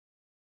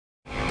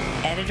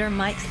Editor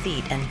Mike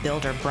Seate and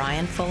builder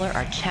Bryan Fuller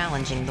are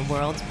challenging the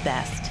world's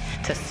best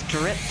to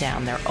strip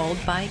down their old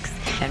bikes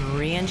and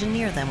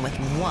re-engineer them with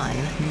one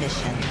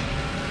mission: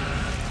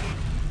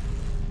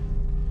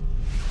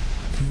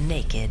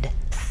 naked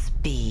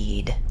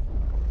speed.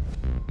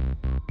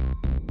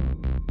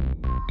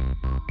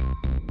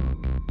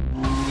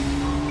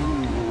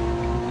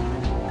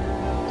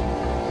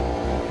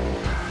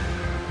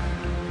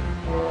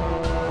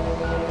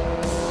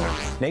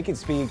 Naked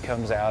speed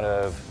comes out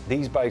of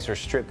these bikes are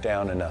stripped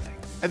down to nothing.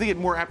 I think it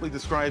more aptly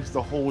describes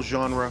the whole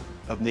genre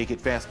of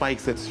naked fast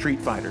bikes. That's street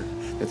fighter,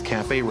 that's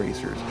cafe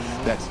racers,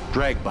 that's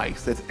drag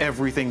bikes, that's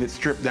everything that's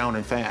stripped down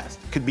and fast.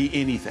 Could be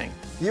anything.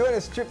 You want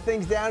to strip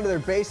things down to their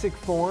basic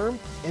form,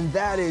 and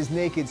that is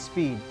naked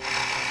speed.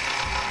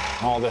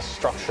 All this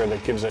structure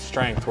that gives it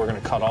strength, we're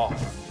going to cut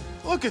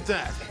off. Look at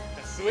that.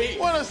 Sweet.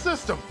 What a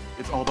system.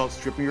 It's all about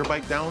stripping your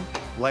bike down,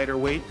 lighter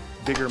weight,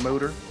 bigger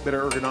motor,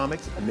 better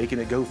ergonomics, and making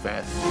it go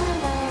fast.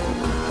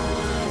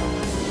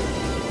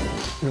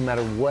 No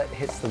matter what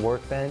hits the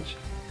workbench,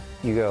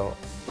 you go,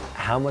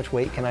 how much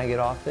weight can I get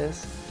off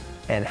this?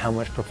 And how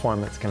much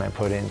performance can I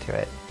put into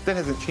it? That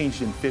hasn't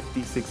changed in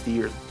 50, 60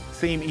 years.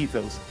 Same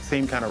ethos,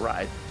 same kind of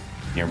ride.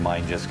 Your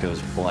mind just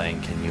goes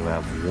blank and you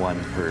have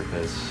one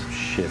purpose: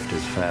 shift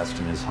as fast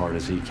and as hard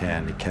as you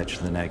can to catch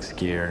the next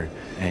gear,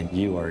 and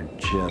you are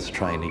just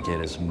trying to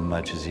get as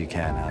much as you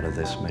can out of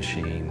this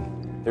machine.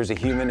 There's a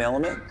human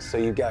element, so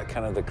you've got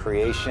kind of the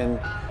creation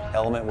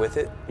element with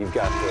it. You've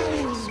got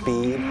the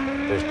speed,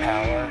 there's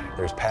power,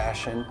 there's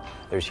passion,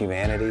 there's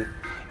humanity.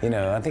 You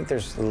know, I think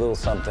there's a little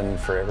something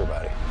for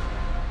everybody.